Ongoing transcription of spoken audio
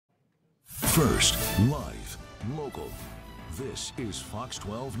First, live, local. This is Fox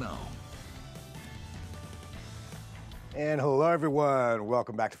 12 Now. And hello, everyone.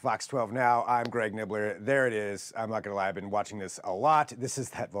 Welcome back to Fox 12 Now. I'm Greg Nibbler. There it is. I'm not going to lie, I've been watching this a lot. This is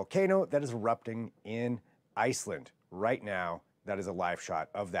that volcano that is erupting in Iceland right now. That is a live shot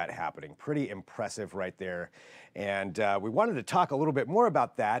of that happening. Pretty impressive right there. And we wanted to talk a little bit more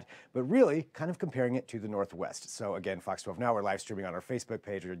about that, but really kind of comparing it to the Northwest. So again, Fox 12 Now, we're live streaming on our Facebook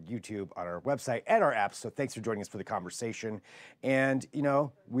page or YouTube, on our website, and our apps. So thanks for joining us for the conversation. And, you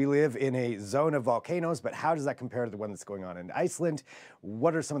know, we live in a zone of volcanoes, but how does that compare to the one that's going on in Iceland?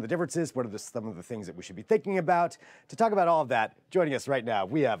 What are some of the differences? What are some of the things that we should be thinking about? To talk about all of that, joining us right now,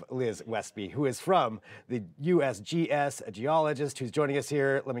 we have Liz Westby, who is from the USGS, a geologist who's joining us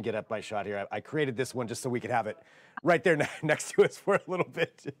here. Let me get up my shot here. I created this one just so we could have it right there next to us for a little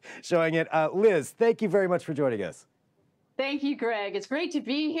bit, showing it. Liz, thank you very much for joining us. Thank you, Greg. It's great to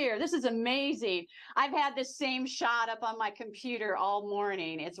be here. This is amazing. I've had this same shot up on my computer all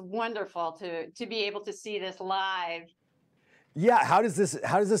morning. It's wonderful to be able to see this live. Yeah, how does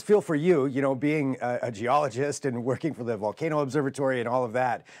this feel for you? You know, being a geologist and working for the Volcano Observatory and all of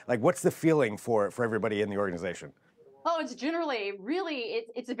that. Like, what's the feeling for everybody in the organization? Oh, it's generally really,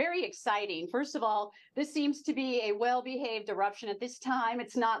 it's very exciting. First of all, this seems to be a well-behaved eruption at this time.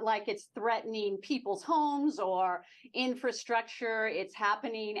 It's not like it's threatening people's homes or infrastructure. It's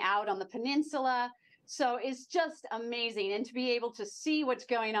happening out on the peninsula. So it's just amazing. And to be able to see what's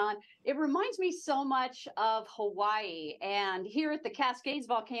going on, it reminds me so much of Hawaii. And here at the Cascades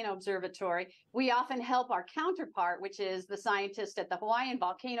Volcano Observatory, we often help our counterpart, which is the scientist at the Hawaiian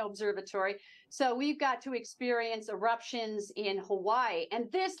Volcano Observatory. So we've got to experience eruptions in Hawaii.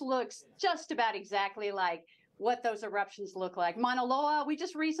 And this looks just about exactly like what those eruptions look like. Mauna Loa, we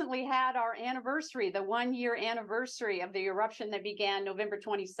just recently had our anniversary, the 1-year anniversary of the eruption that began November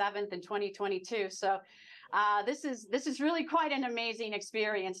 27th in 2022. So this is really quite an amazing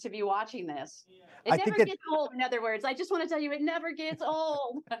experience to be watching this. It never gets old, in other words. I just want to tell you, it never gets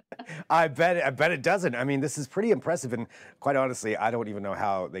old. I bet it doesn't. I mean, this is pretty impressive. And quite honestly, I don't even know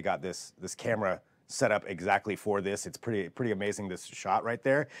how they got this camera set up exactly for this. It's pretty amazing, this shot right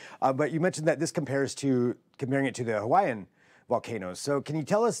there. But you mentioned that this comparing it to the Hawaiian volcanoes. So can you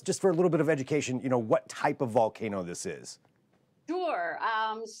tell us, just for a little bit of education, you know, what type of volcano this is? Sure.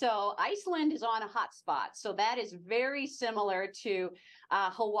 So Iceland is on a hot spot. So that is very similar to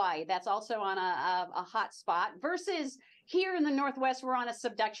Hawaii. That's also on a hot spot versus here in the Northwest, we're on a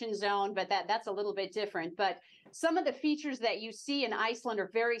subduction zone, but that's a little bit different. But some of the features that you see in Iceland are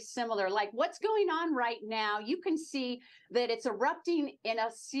very similar. Like what's going on right now, you can see that it's erupting in a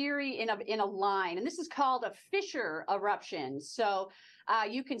series, in a line, and this is called a fissure eruption. So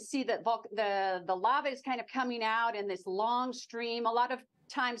you can see that the lava is kind of coming out in this long stream. A lot of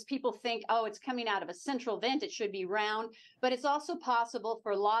times people think, oh, it's coming out of a central vent, it should be round, but it's also possible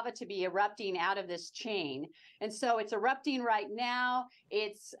for lava to be erupting out of this chain. And so it's erupting right now.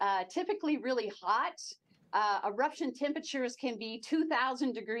 It's typically really hot. Eruption temperatures can be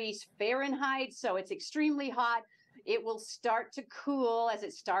 2,000 degrees Fahrenheit, so it's extremely hot. It will start to cool as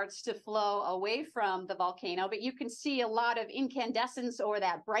it starts to flow away from the volcano, but you can see a lot of incandescence or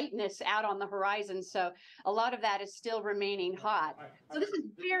that brightness out on the horizon. So a lot of that is still remaining hot. So this is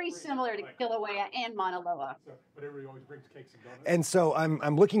very similar to Kilauea and Mauna Loa. But everybody always brings cakes and donuts. And so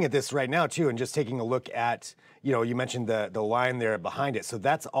I'm looking at this right now too, and just taking a look at, you know, you mentioned the line there behind it. So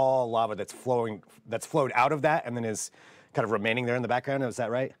that's all lava that's flowed out of that and then is kind of remaining there in the background. Is that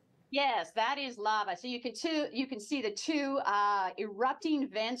right? Yes, that is lava. So you can see the two erupting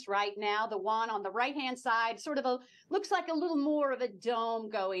vents right now. The one on the right-hand side sort of looks like a little more of a dome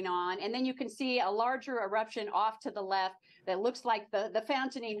going on. And then you can see a larger eruption off to the left that looks like the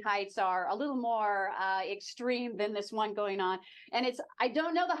fountaining heights are a little more extreme than this one going on. And I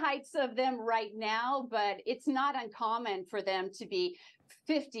don't know the heights of them right now, but it's not uncommon for them to be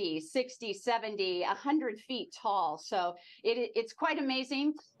 50, 60, 70, 100 feet tall. So it's quite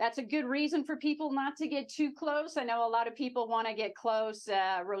amazing. That's a good reason for people not to get too close. I know a lot of people want to get close,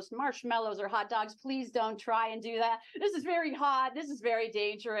 roast marshmallows or hot dogs. Please don't try and do that. This is very hot. This is very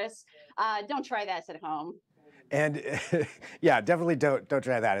dangerous. Don't try that at home. And yeah, definitely don't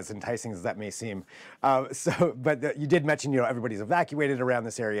try that, as enticing as that may seem. But you did mention, you know, everybody's evacuated around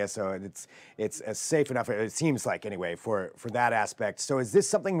this area, so it's safe enough. It seems like, anyway, for that aspect. So is this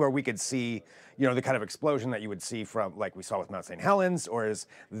something where we could see, you know, the kind of explosion that you would see from, like we saw with Mount St. Helens, or is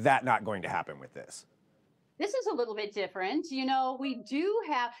that not going to happen with this? This is a little bit different. You know, we do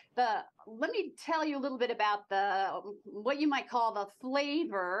have let me tell you a little bit about what you might call the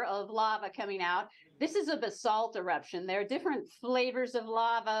flavor of lava coming out. This is a basalt eruption. There are different flavors of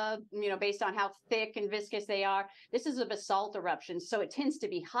lava, based on how thick and viscous they are. This is a basalt eruption, so it tends to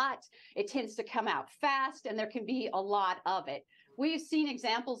be hot. It tends to come out fast, and there can be a lot of it. We've seen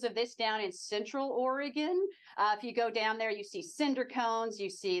examples of this down in central Oregon. If you go down there, you see cinder cones, you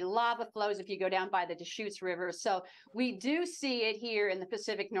see lava flows if you go down by the Deschutes River. So we do see it here in the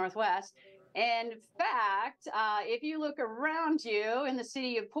Pacific Northwest. In fact, if you look around you in the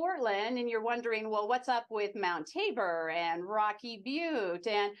city of Portland and you're wondering, well, what's up with Mount Tabor and Rocky Butte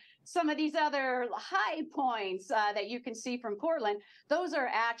and some of these other high points that you can see from Portland, those are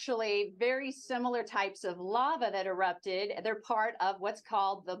actually very similar types of lava that erupted. They're part of what's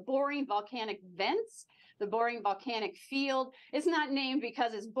called the boring volcanic vents. The boring volcanic field. It's not named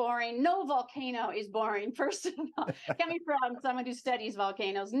because it's boring. No volcano is boring, first of all. Coming from someone who studies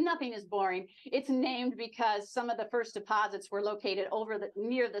volcanoes, nothing is boring. It's named because some of the first deposits were located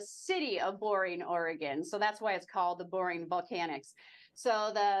near the city of Boring, Oregon. So that's why it's called the boring volcanics.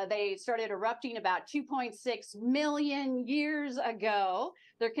 So they started erupting about 2.6 million years ago.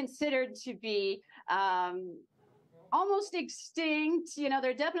 They're considered to be almost extinct.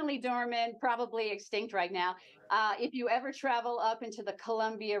 They're definitely dormant, probably extinct right now. If you ever travel up into the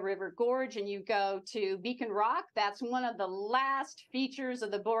Columbia River Gorge and you go to Beacon Rock, that's one of the last features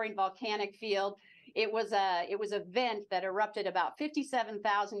of the boring volcanic field. It was a vent that erupted about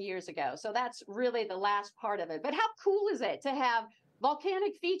 57,000 years ago. So that's really the last part of it. But how cool is it to have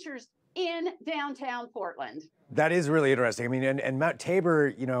volcanic features in downtown Portland? That is really interesting. I mean, and Mount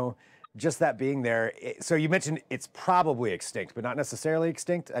Tabor, just that being there. So you mentioned it's probably extinct, but not necessarily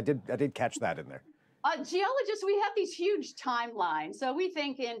extinct. I did catch that in there. Geologists, we have these huge timelines. So we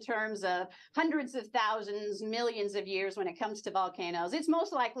think in terms of hundreds of thousands, millions of years when it comes to volcanoes. It's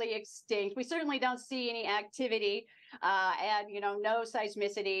most likely extinct. We certainly don't see any activity and, no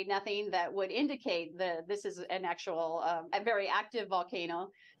seismicity, nothing that would indicate that this is an actual, a very active volcano.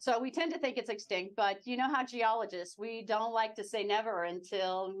 So we tend to think it's extinct, but you know how geologists, we don't like to say never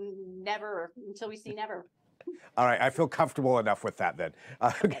until we see never. All right, I feel comfortable enough with that then.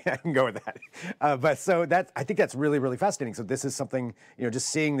 Okay, I can go with that. But so I think that's really, really fascinating. So this is something, just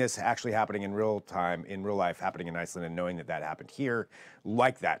seeing this actually happening in real time, in real life, happening in Iceland, and knowing that that happened here,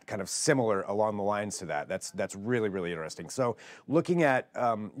 like that, kind of similar along the lines to that. That's really, really interesting. So looking at,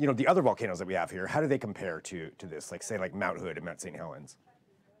 the other volcanoes that we have here, how do they compare to this? Like say like Mount Hood and Mount St. Helens.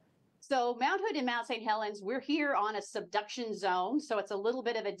 So Mount Hood and Mount St. Helens, we're here on a subduction zone. So it's a little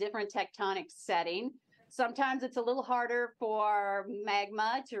bit of a different tectonic setting. Sometimes it's a little harder for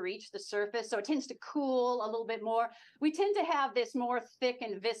magma to reach the surface, so it tends to cool a little bit more. We tend to have this more thick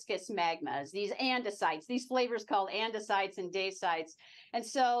and viscous magmas, these andesites, these flavors called andesites and daceites. And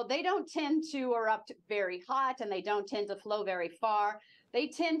so they don't tend to erupt very hot and they don't tend to flow very far. They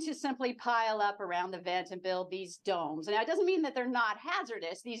tend to simply pile up around the vent and build these domes. And it doesn't mean that they're not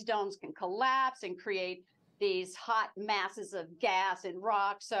hazardous. These domes can collapse and create these hot masses of gas and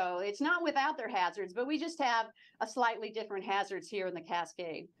rock. So it's not without their hazards, but we just have a slightly different hazards here in the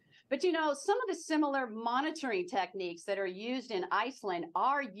Cascade. But some of the similar monitoring techniques that are used in Iceland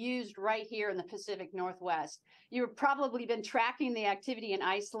are used right here in the Pacific Northwest. You've probably been tracking the activity in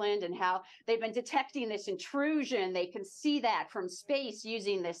Iceland and how they've been detecting this intrusion. They can see that from space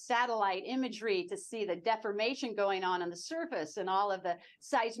using this satellite imagery to see the deformation going on the surface and all of the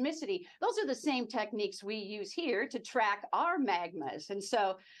seismicity. Those are the same techniques we use here to track our magmas. And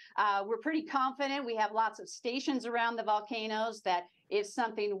so we're pretty confident. We have lots of stations around the volcanoes that if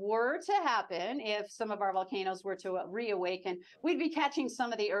something were to happen, if some of our volcanoes were to reawaken, we'd be catching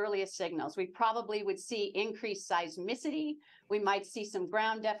some of the earliest signals. We probably would see increased seismicity. We might see some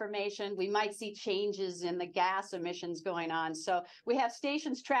ground deformation. We might see changes in the gas emissions going on. So we have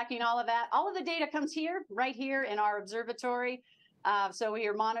stations tracking all of that. All of the data comes here, right here in our observatory. So we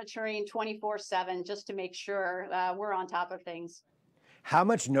are monitoring 24/7 just to make sure we're on top of things. How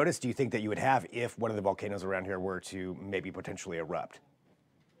much notice do you think that you would have if one of the volcanoes around here were to maybe potentially erupt?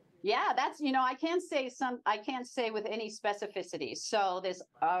 Yeah, that's, I can't say with any specificity. So this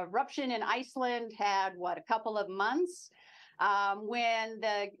eruption in Iceland had a couple of months. When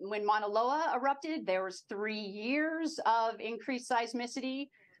Mauna Loa erupted, there was 3 years of increased seismicity.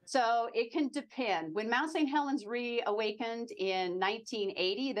 So it can depend. When Mount St. Helens reawakened in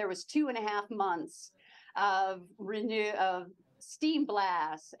 1980, there was 2.5 months of steam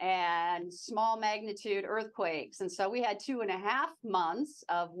blasts and small magnitude earthquakes. And so we had 2.5 months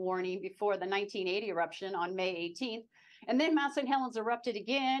of warning before the 1980 eruption on May 18th. And then Mount St. Helens erupted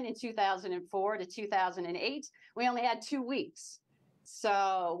again in 2004 to 2008. We only had 2 weeks.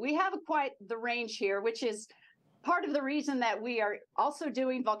 So we have quite the range here, which is part of the reason that we are also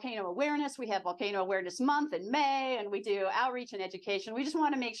doing volcano awareness. We have Volcano Awareness Month in May, and we do outreach and education. We just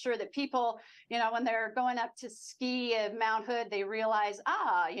want to make sure that people, when they're going up to ski at Mount Hood, they realize,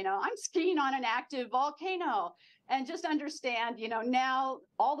 I'm skiing on an active volcano. And just understand, now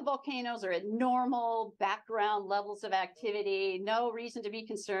all the volcanoes are at normal background levels of activity, no reason to be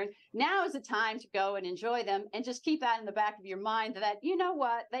concerned. Now is the time to go and enjoy them, and just keep that in the back of your mind that,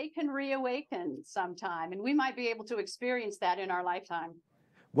 they can reawaken sometime, and we might be able to experience that in our lifetime.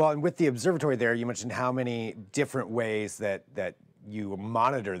 Well, and with the observatory there, you mentioned how many different ways that you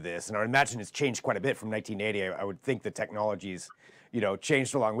monitor this, and I imagine it's changed quite a bit from 1980. I would think the technology's,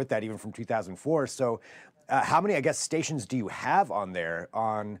 changed along with that, even from 2004. So how many, I guess, stations do you have on there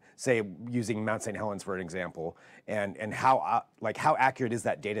on, say, using Mount St. Helens for an example, and how accurate is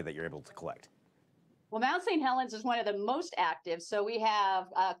that data that you're able to collect? Well, Mount St. Helens is one of the most active, so we have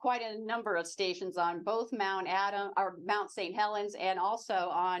quite a number of stations on both Mount St. Helens and also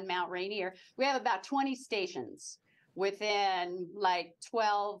on Mount Rainier. We have about 20 stations within like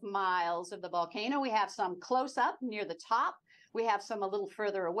 12 miles of the volcano. We have some close up near the top. We have some a little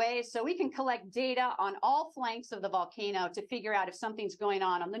further away, so we can collect data on all flanks of the volcano to figure out if something's going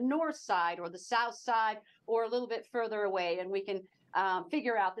on the north side or the south side or a little bit further away, and we can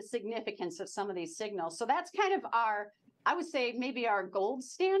figure out the significance of some of these signals. So that's kind of I would say maybe our gold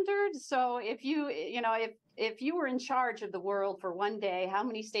standard. So if you were in charge of the world for one day, how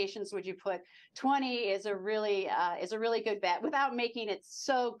many stations would you put? 20 is a really good bet, without making it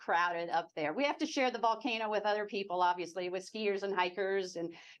so crowded up there. We have to share the volcano with other people, obviously, with skiers and hikers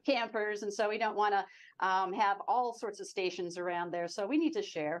and campers, and so we don't want to have all sorts of stations around there. So we need to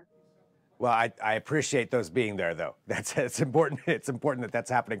share. Well, I appreciate those being there, though. It's important. It's important that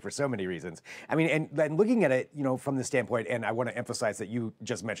that's happening for so many reasons. I mean, and looking at it, from the standpoint, and I want to emphasize that you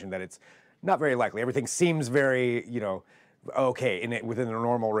just mentioned that it's not very likely. Everything seems very, okay within the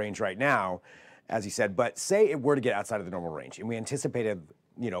normal range right now, as you said. But say it were to get outside of the normal range, and we anticipated,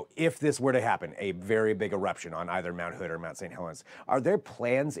 if this were to happen, a very big eruption on either Mount Hood or Mount St. Helens, are there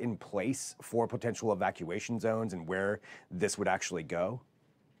plans in place for potential evacuation zones and where this would actually go?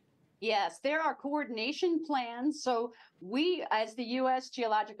 Yes, there are coordination plans. So we, as the U.S.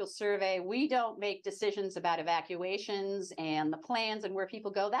 Geological Survey, we don't make decisions about evacuations and the plans and where people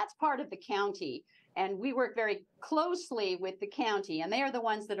go. That's part of the county. And we work very closely with the county, and they are the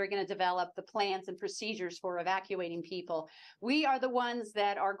ones that are going to develop the plans and procedures for evacuating people. We are the ones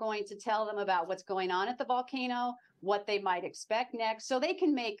that are going to tell them about what's going on at the volcano, what they might expect next, so they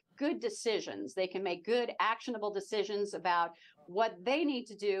can make good decisions. They can make good, actionable decisions about what they need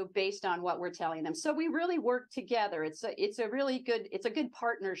to do based on what we're telling them. So we really work together. It's a good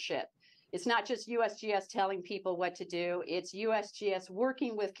partnership. It's not just USGS telling people what to do. It's USGS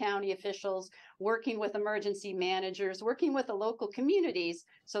working with county officials, working with emergency managers, working with the local communities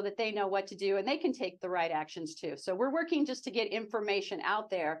so that they know what to do and they can take the right actions too. So we're working just to get information out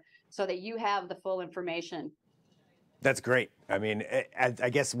there so that you have the full information. That's great. I mean, I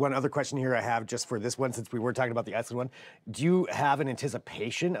guess one other question here I have just for this one, since we were talking about the Iceland one, do you have an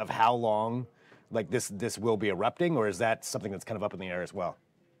anticipation of how long this will be erupting, or is that something that's kind of up in the air as well?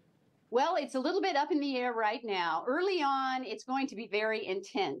 Well, it's a little bit up in the air right now. Early on, it's going to be very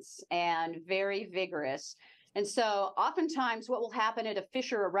intense and very vigorous. And so oftentimes what will happen at a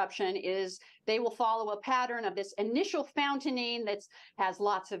fissure eruption is they will follow a pattern of this initial fountaining that has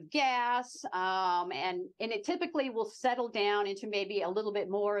lots of gas, and it typically will settle down into maybe a little bit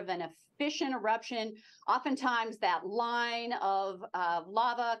more of an efficient eruption. Oftentimes that line of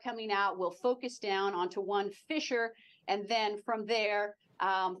lava coming out will focus down onto one fissure, and then from there,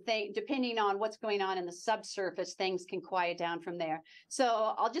 depending on what's going on in the subsurface, things can quiet down from there.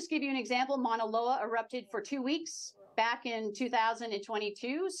 So I'll just give you an example. Mauna Loa erupted for 2 weeks back in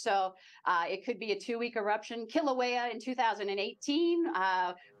 2022. So it could be a 2-week eruption. Kilauea in 2018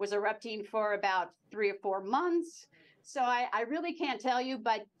 was erupting for about 3 or 4 months. So I really can't tell you,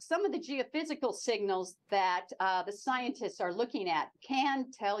 but some of the geophysical signals that the scientists are looking at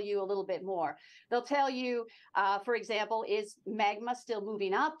can tell you a little bit more. They'll tell you, for example, is magma still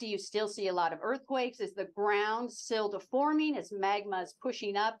moving up? Do you still see a lot of earthquakes? Is the ground still deforming as magma is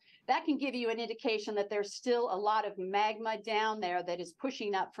pushing up? That can give you an indication that there's still a lot of magma down there that is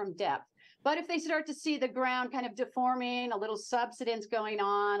pushing up from depth. But if they start to see the ground kind of deforming, a little subsidence going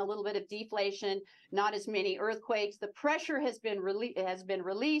on, a little bit of deflation, not as many earthquakes, the pressure has been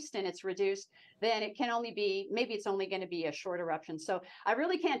released and it's reduced, then it can only be, maybe it's only going to be a short eruption. So I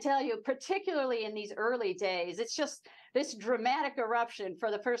really can't tell you, particularly in these early days. It's just this dramatic eruption for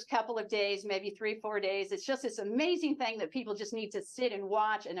the first couple of days, maybe 3-4 days. It's just this amazing thing that people just need to sit and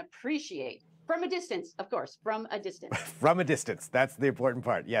watch and appreciate. From a distance, of course, from a distance. From a distance. That's the important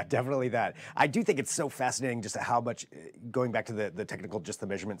part. Yeah, definitely that. I do think it's so fascinating just how much, going back to the technical, just the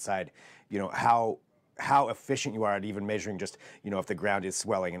measurement side, you know, how efficient you are at even measuring just, you know, if the ground is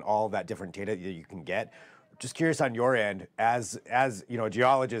swelling and all that different data that you can get. Just curious on your end, as you know, a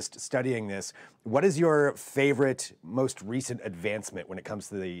geologist studying this, what is your favorite, most recent advancement when it comes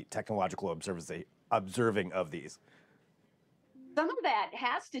to the technological observing of these? Some of that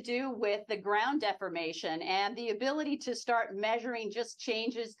has to do with the ground deformation and the ability to start measuring just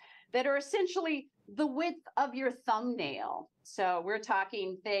changes that are essentially the width of your thumbnail. So we're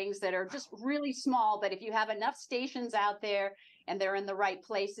talking things that are just really small, but if you have enough stations out there and they're in the right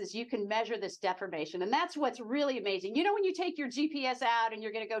places, you can measure this deformation. And that's what's really amazing. You know, when you take your GPS out and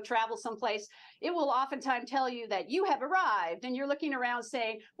you're going to go travel someplace, it will oftentimes tell you that you have arrived and you're looking around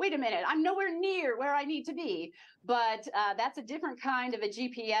saying, wait a minute, I'm nowhere near where I need to be. But that's a different kind of a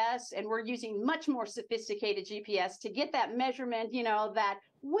GPS, and we're using much more sophisticated GPS to get that measurement, you know, that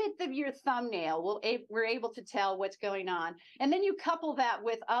width of your thumbnail. We're able to tell what's going on. And then you couple that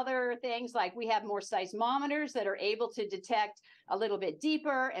with other things, like we have more seismometers that are able to detect a little bit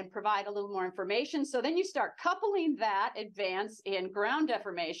deeper and provide a little more information. So then you start coupling that advance in ground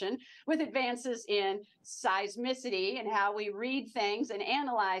deformation with advances in seismicity and how we read things and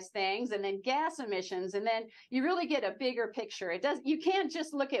analyze things, and then gas emissions. And then you really get a bigger picture. You can't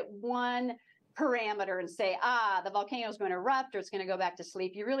just look at one parameter and say, the volcano is going to erupt or it's going to go back to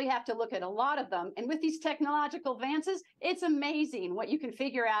sleep. You really have to look at a lot of them. And with these technological advances, it's amazing what you can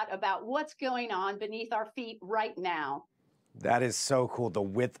figure out about what's going on beneath our feet right now. That is so cool. The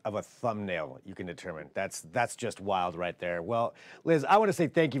width of a thumbnail you can determine. That's just wild right there. Well, Liz, I want to say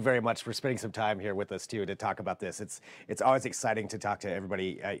thank you very much for spending some time here with us too to talk about this. It's always exciting to talk to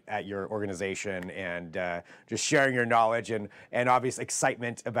everybody at your organization and just sharing your knowledge and obvious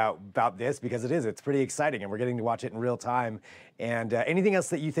excitement about this, because it's pretty exciting and we're getting to watch it in real time. And anything else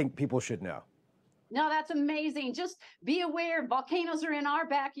that you think people should know? No, that's amazing. Just be aware, volcanoes are in our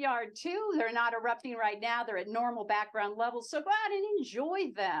backyard too. They're not erupting right now. They're at normal background levels. So go out and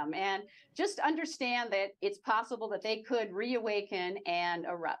enjoy them, and just understand that it's possible that they could reawaken and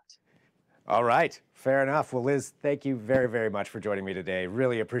erupt. All right, fair enough. Well, Liz, thank you very, very much for joining me today.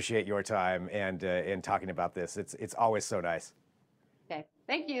 Really appreciate your time and talking about this. It's always so nice. Okay,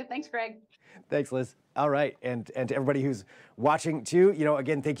 thank you. Thanks, Greg. Thanks, Liz. All right, and to everybody who's watching too, you know,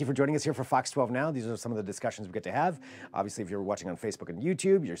 again, thank you for joining us here for Fox 12 Now. These are some of the discussions we get to have. Obviously, if you're watching on Facebook and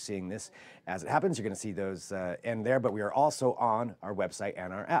YouTube, you're seeing this as it happens. You're going to see those end there, but we are also on our website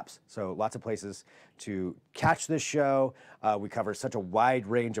and our apps. So lots of places to catch this show. We cover such a wide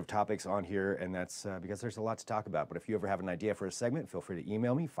range of topics on here, and that's because there's a lot to talk about. But if you ever have an idea for a segment, feel free to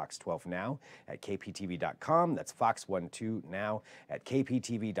email me, fox12now@kptv.com. That's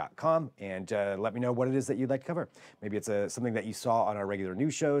fox12now@kptv.com, and let me know what it is that you'd like to cover. Maybe it's something that you saw on our regular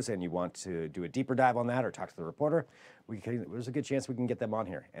news shows and you want to do a deeper dive on that or talk to the reporter. There's a good chance we can get them on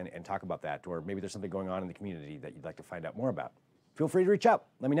here and talk about that. Or maybe there's something going on in the community that you'd like to find out more about. Feel free to reach out.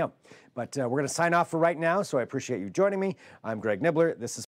 Let me know. But we're going to sign off for right now, so I appreciate you joining me. I'm Greg Nibbler. This is